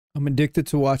I'm addicted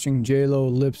to watching J-Lo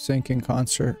lip sync in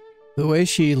concert. The way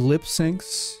she lip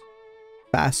syncs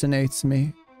fascinates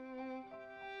me.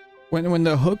 When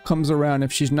the hook comes around,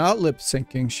 if she's not lip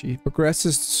syncing, she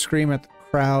progresses to scream at the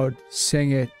crowd,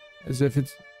 sing it as if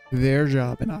it's their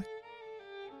job, and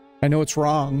I know it's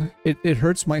wrong. It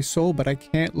hurts my soul, but I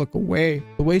can't look away.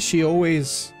 The way she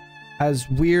always has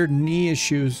weird knee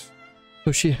issues,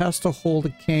 so she has to hold a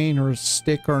cane or a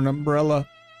stick or an umbrella.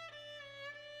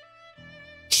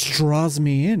 Just draws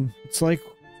me in. It's like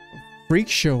a freak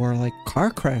show or like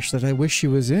car crash that I wish she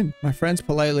was in. My friends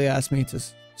politely asked me to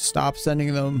stop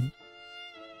sending them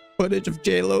footage of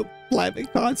J-Lo live in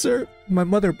concert. My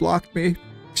mother blocked me.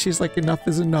 She's like, enough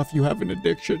is enough. You have an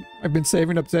addiction. I've been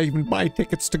saving up to even buy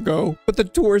tickets to go, but the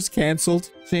tour's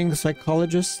canceled. Seeing the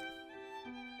psychologist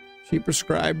she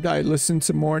prescribed, I listened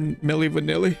to more Milli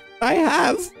Vanilli. I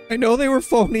have. I know they were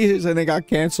phonies and they got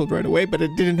canceled right away, but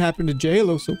it didn't happen to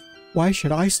J-Lo, so why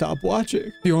should I stop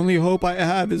watching? The only hope I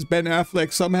have is Ben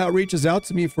Affleck somehow reaches out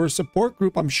to me for a support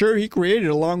group I'm sure he created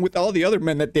along with all the other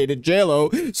men that dated J-Lo,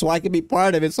 so I can be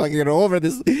part of it, so I can get over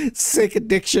this sick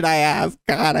addiction I have.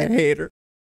 God, I hate her.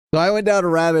 So I went down a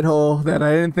rabbit hole that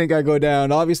I didn't think I'd go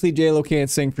down. Obviously, J-Lo can't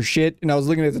sing for shit. And I was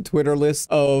looking at the Twitter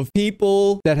list of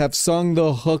people that have sung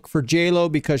the hook for J-Lo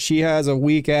because she has a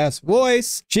weak-ass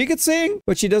voice. She could sing,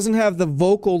 but she doesn't have the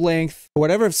vocal length, or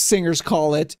whatever singers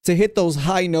call it, to hit those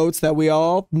high notes that we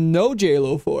all know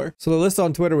J-Lo for. So the list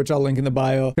on Twitter, which I'll link in the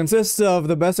bio, consists of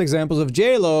the best examples of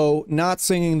J-Lo not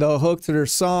singing the hook to their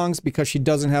songs because she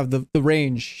doesn't have the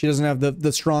range. She doesn't have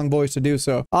the strong voice to do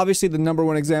so. Obviously, the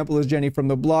 #1 example is Jenny from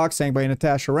the Block, sang by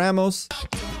Natasha Ramos.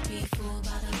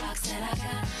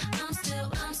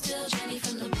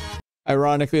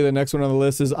 Ironically, the next one on the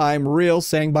list is I'm Real,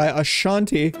 sang by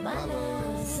Ashanti.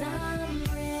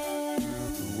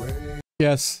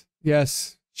 Yes,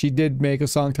 she did make a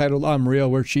song titled I'm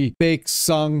Real where she fake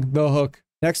sung the hook.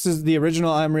 Next is the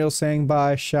original I'm Real, sang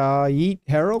by Shayeet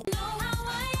Harrell.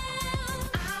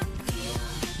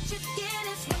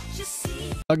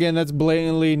 Again, that's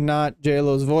blatantly not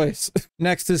J-Lo's voice.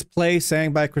 Next is Play,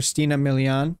 sang by Christina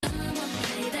Milian.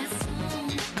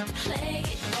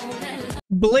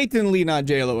 Blatantly not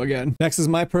J-Lo again. Next is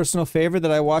my personal favorite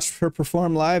that I watched her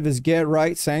perform live is Get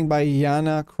Right, sang by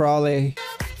Yana Crawley.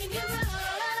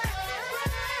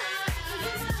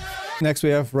 Next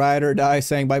we have Ride or Die,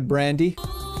 sang by Brandy.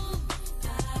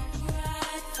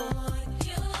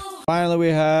 Finally we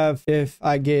have If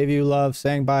I Gave You Love,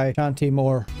 sang by Shanti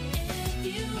Moore.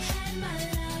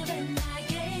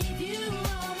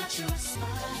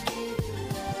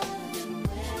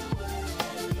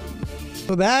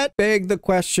 So that begged the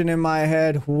question in my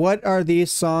head, what are these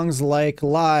songs like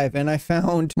live? And I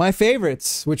found my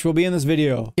favorites, which will be in this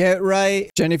video. Get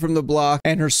Right, Jenny from the Block,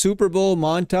 and her Super Bowl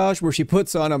montage where she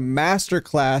puts on a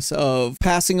masterclass of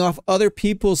passing off other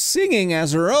people's singing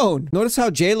as her own. Notice how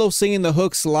J-Lo singing the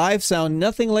hooks live sound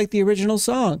nothing like the original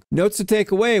song. Notes to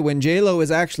take away, when J-Lo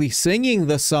is actually singing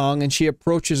the song and she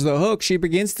approaches the hook, she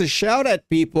begins to shout at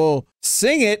people,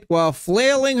 sing it while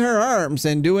flailing her arms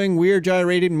and doing weird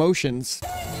gyrating motions.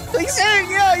 Like,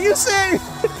 sing! Yeah, you sing!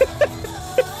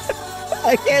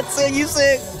 I can't sing, you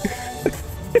sing!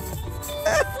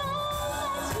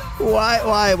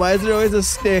 Why is there always a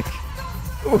stick?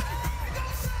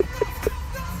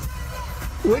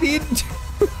 What do you do?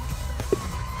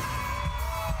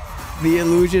 The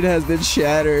illusion has been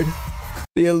shattered.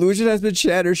 The illusion has been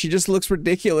shattered. She just looks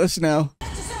ridiculous now.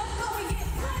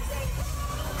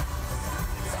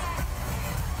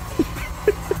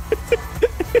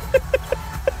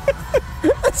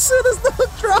 As soon as the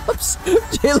hook drops,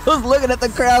 J-Lo's looking at the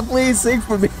crowd, please sing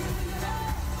for me.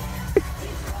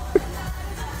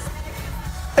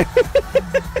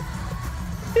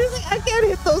 He's like, I can't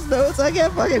hit those notes. I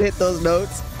can't fucking hit those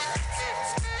notes.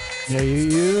 Yeah,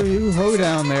 you hoe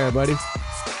down there, buddy.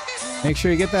 Make sure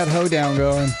you get that hoe down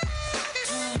going.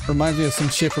 Reminds me of some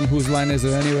shit from Whose Line Is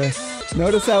It Anyway?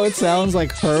 Notice how it sounds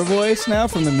like her voice now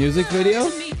from the music video?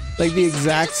 Like the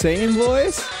exact same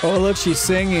voice? Oh, look, she's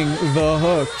singing the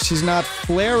hook. She's not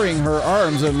flaring her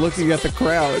arms and looking at the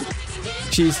crowd.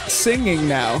 She's singing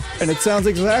now, and it sounds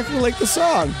exactly like the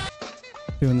song.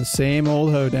 Doing the same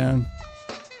old hoedown.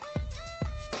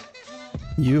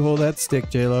 You hold that stick,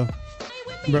 J-Lo.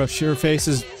 Bro, your face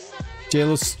is...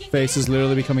 J-Lo's face is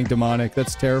literally becoming demonic.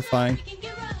 That's terrifying.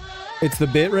 It's the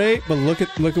bit rate, but look at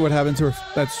what happened to her.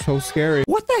 That's so scary.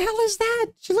 What the hell is that?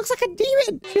 She looks like a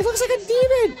demon. She looks like a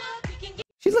demon.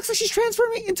 She looks like she's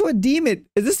transforming into a demon.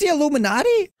 Is this the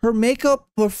Illuminati? Her makeup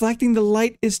reflecting the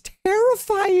light is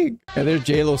terrifying. Yeah, there's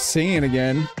J-Lo singing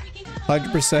again.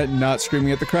 100% not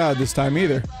screaming at the crowd this time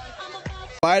either.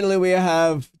 Finally, we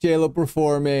have J-Lo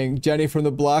performing Jenny from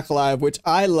the Block live, which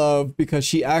I love because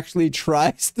she actually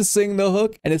tries to sing the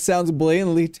hook and it sounds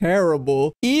blatantly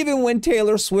terrible, even when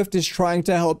Taylor Swift is trying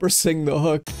to help her sing the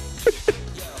hook.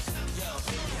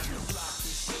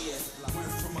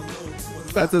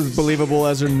 That's as believable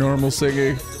as her normal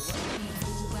singing.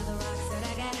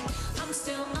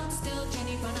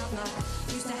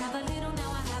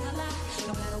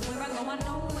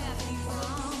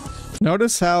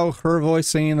 Notice how her voice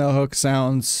singing the hook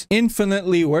sounds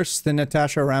infinitely worse than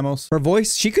Natasha Ramos. Her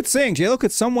voice, she could sing. J-Lo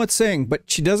could somewhat sing, but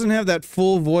she doesn't have that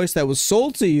full voice that was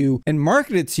sold to you and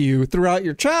marketed to you throughout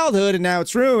your childhood, and now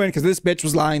it's ruined because this bitch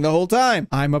was lying the whole time.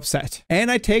 I'm upset. And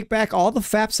I take back all the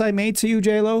faps I made to you,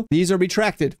 J-Lo. These are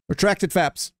retracted. Retracted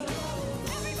faps.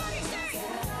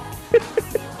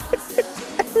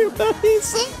 Everybody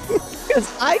sing,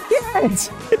 because I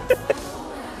can't.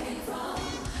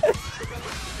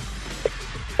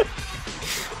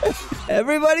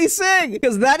 Everybody sing,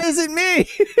 because that isn't me.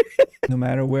 No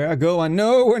matter where I go, I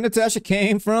know where Natasha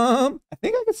came from. I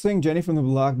think I could sing Jenny from the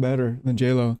Block better than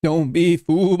J-Lo. Don't be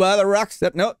fooled by the rock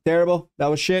step. Nope, terrible. That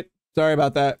was shit. Sorry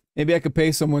about that. Maybe I could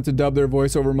pay someone to dub their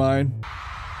voice over mine.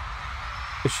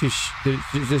 Does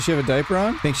she have a diaper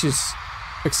on? I think she's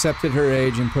accepted her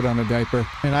age and put on a diaper.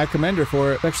 And I commend her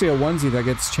for it. It's actually a onesie that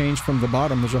gets changed from the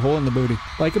bottom. There's a hole in the booty.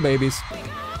 Like a baby's.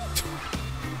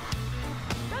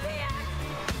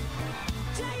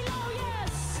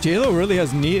 J-Lo really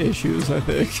has knee issues, I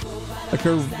think. Like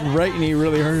her right knee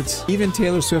really hurts. Even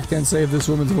Taylor Swift can't save this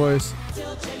woman's voice.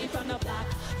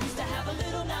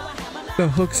 The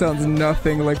hook sounds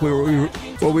nothing like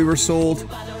what we were sold.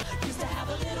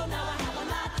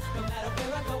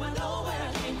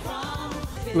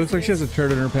 Looks like she has a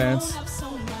turd in her pants.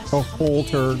 A whole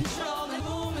turd.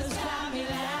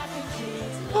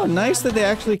 Oh, nice that they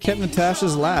actually kept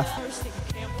Natasha's laugh.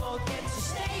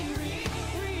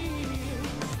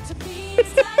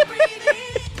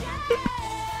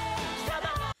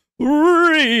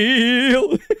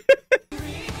 Real.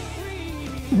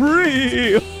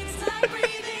 Real.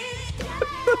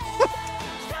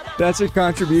 That's your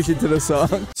contribution to the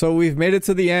song. So we've made it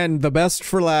to the end, the best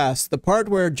for last. The part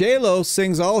where J-Lo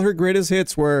sings all her greatest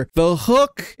hits where the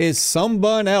hook is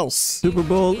someone else. Super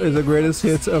Bowl is the greatest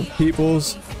hits of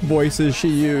people's voices she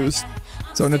used.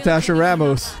 So Natasha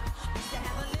Ramos.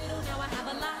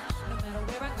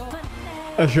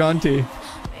 Ashanti.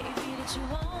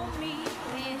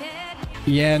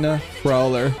 Yana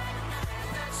Frawler.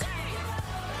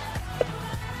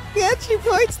 Yeah, she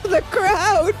points to the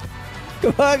crowd.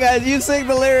 Come on, guys, you sing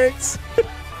the lyrics.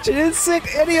 She didn't sing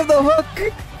any of the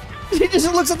hook. She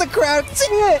just looks at the crowd. Sing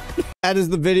it. That is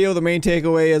the video. The main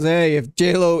takeaway is, hey, if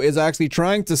J-Lo is actually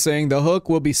trying to sing, the hook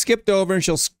will be skipped over and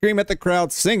she'll scream at the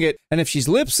crowd, sing it. And if she's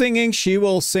lip singing, she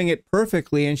will sing it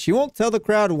perfectly and she won't tell the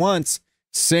crowd once,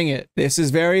 sing it. This is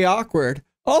very awkward.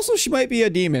 Also, she might be a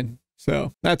demon.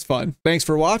 So that's fun. Thanks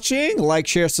for watching. Like,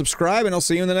 share, subscribe, and I'll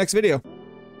see you in the next video.